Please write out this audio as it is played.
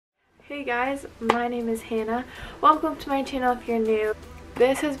Hey guys, my name is Hannah. Welcome to my channel if you're new.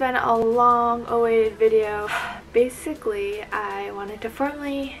 This has been a long awaited video. Basically, I wanted to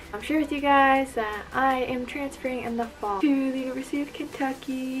formally share with you guys that I am transferring in the fall to the University of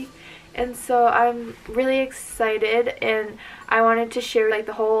Kentucky. And so I'm really excited, and I wanted to share like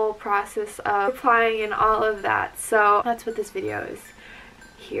the whole process of applying and all of that. So that's what this video is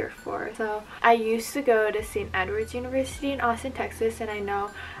here for. So I used to go to St. Edward's University in Austin, Texas, and I know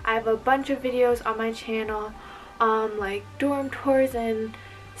I have a bunch of videos on my channel like dorm tours and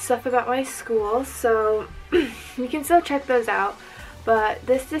stuff about my school, so you can still check those out. But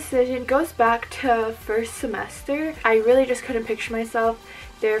this decision goes back to first semester. I really just couldn't picture myself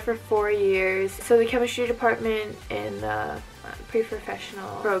there for 4 years. So the chemistry department and the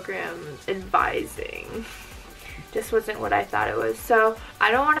pre-professional program advising just wasn't what I thought it was. So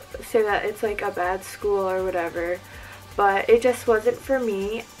I don't want to say that it's like a bad school or whatever, but it just wasn't for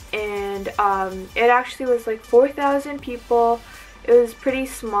me. And it actually was like 4,000 people. It was pretty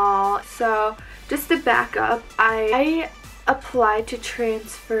small. So just to back up, I applied to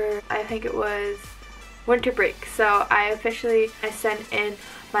transfer, I think it was winter break. So I sent in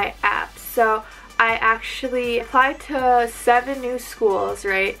my apps. So I actually applied to 7 new schools,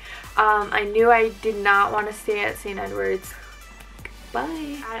 right? I knew I did not want to stay at St. Edward's.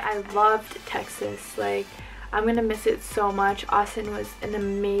 Bye. I loved Texas. Like, I'm gonna miss it so much. Austin was an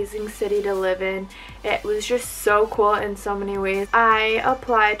amazing city to live in. It was just so cool in so many ways. I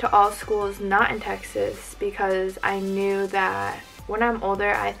applied to all schools not in Texas because I knew that when I'm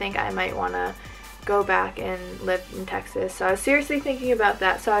older, I think I might want to go back and live in Texas. So I was seriously thinking about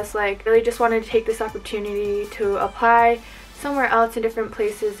that. So I was like, really just wanted to take this opportunity to apply somewhere else in different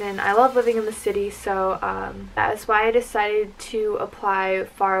places, and I love living in the city, so that's why I decided to apply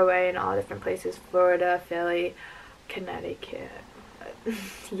far away in all different places: Florida, Philly, Connecticut.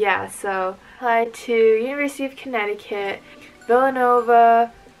 Yeah, so applied to University of Connecticut,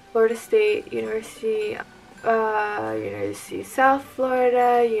 Villanova, Florida State University, University of South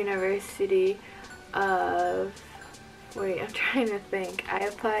Florida, University of, wait, I'm trying to think. I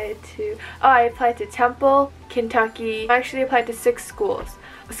applied to Temple, Kentucky. I actually applied to 6 schools.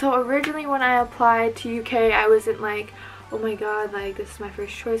 So originally when I applied to UK, I wasn't like, oh my god, like this is my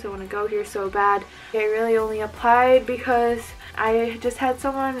first choice, I want to go here so bad. I really only applied because I just had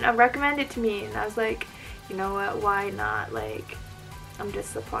someone recommend it to me, and I was like, you know what, why not? Like, I'm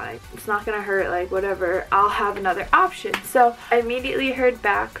just applying. It's not gonna hurt, like whatever, I'll have another option. So I immediately heard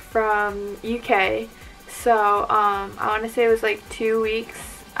back from UK. So I want to say it was like 2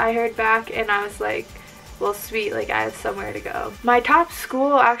 weeks I heard back, and I was like, well, sweet, like I have somewhere to go. My top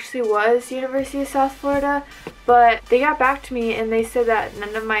school actually was University of South Florida, but they got back to me and they said that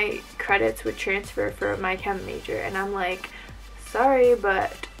none of my credits would transfer for my chem major, and I'm like, sorry,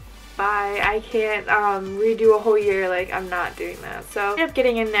 but bye. I can't redo a whole year. Like, I'm not doing that. So I ended up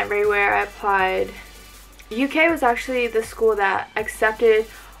getting in everywhere I applied. UK was actually the school that accepted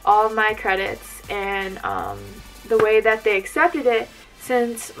all of my credits, and the way that they accepted it,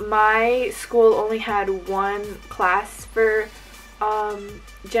 since my school only had 1 class for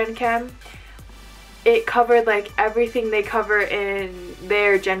Gen Chem, it covered like everything they cover in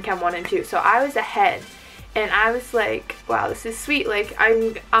their Gen Chem 1 and 2. So I was ahead, and I was like, wow, this is sweet. Like,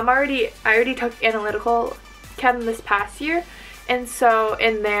 I already took analytical chem this past year. And so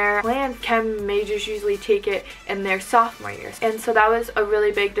in their plan, chem majors usually take it in their sophomore years. And so that was a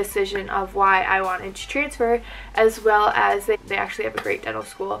really big decision of why I wanted to transfer, as well as they actually have a great dental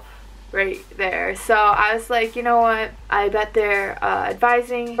school right there. So I was like, you know what, I bet their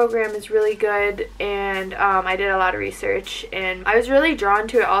advising program is really good, and I did a lot of research, and I was really drawn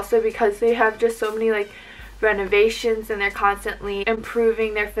to it also because they have just so many like renovations, and they're constantly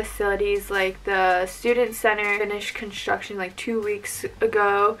improving their facilities. Like the student center finished construction like 2 weeks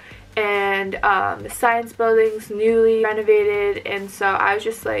ago, and the science building's newly renovated. And so I was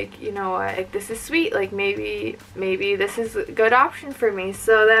just like, you know what, like this is sweet, like maybe this is a good option for me.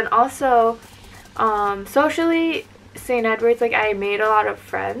 So then also socially, St. Edward's, like I made a lot of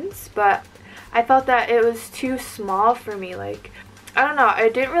friends, but I felt that it was too small for me. Like, I don't know,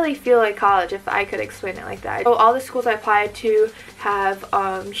 it didn't really feel like college, if I could explain it like that. So all the schools I applied to have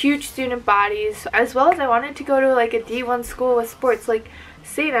huge student bodies, as well as I wanted to go to like a D1 school with sports. Like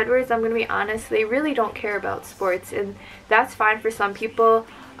St. Edward's, I'm gonna be honest, they really don't care about sports, and that's fine for some people.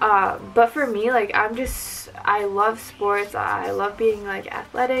 But for me, like I love sports. I love being like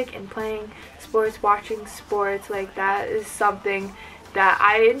athletic and playing sports, watching sports. Like that is something that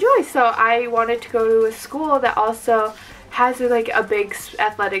I enjoy. So I wanted to go to a school that also has like a big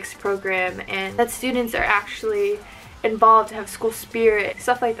athletics program, and that students are actually involved, to have school spirit,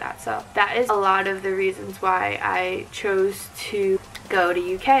 stuff like that. So that is a lot of the reasons why I chose to go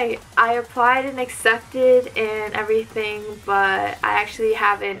to UK. I applied and accepted and everything, but I actually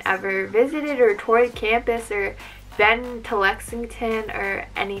haven't ever visited or toured campus or been to Lexington or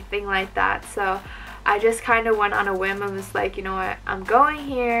anything like that. So I just kind of went on a whim and was like, you know what, I'm going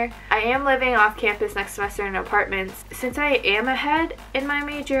here. I am living off campus next semester in apartments. Since I am ahead in my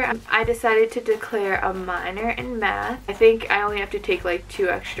major, I decided to declare a minor in math. I think I only have to take like 2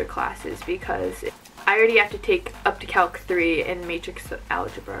 extra classes because I already have to take up to Calc 3 in matrix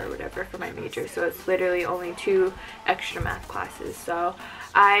algebra or whatever for my major, so it's literally only 2 extra math classes. So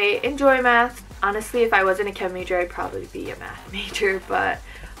I enjoy math. Honestly, if I wasn't a chem major, I'd probably be a math major, but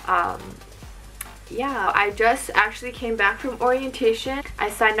yeah, I just actually came back from orientation. I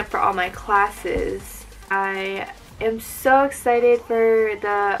signed up for all my classes. I am so excited for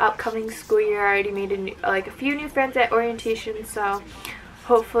the upcoming school year. I already made a few new friends at orientation, so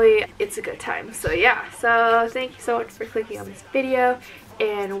hopefully it's a good time. So yeah, so thank you so much for clicking on this video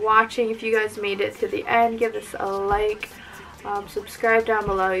and watching. If you guys made it to the end, give us a like. Subscribe down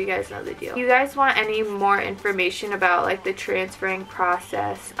below. You guys know the deal. If you guys want any more information about like the transferring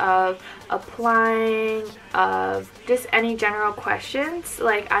process of applying, of just any general questions,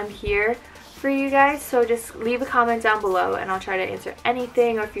 like I'm here for you guys, so just leave a comment down below and I'll try to answer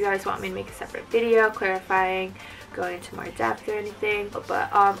anything. Or if you guys want me to make a separate video clarifying, going into more depth or anything.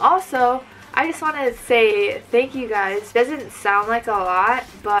 But also I just want to say thank you guys. Doesn't sound like a lot,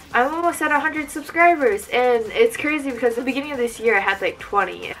 but I'm almost at 100 subscribers, and it's crazy because at the beginning of this year I had like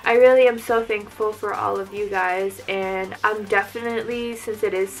 20. I really am so thankful for all of you guys, and I'm definitely, since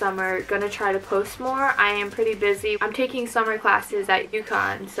it is summer, gonna try to post more. I am pretty busy. I'm taking summer classes at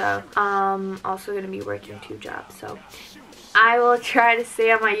UConn, so I'm also gonna be working 2 jobs, so I will try to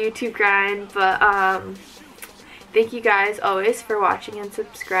stay on my YouTube grind. But thank you guys always for watching and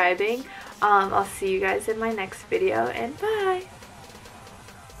subscribing. I'll see you guys in my next video, and bye!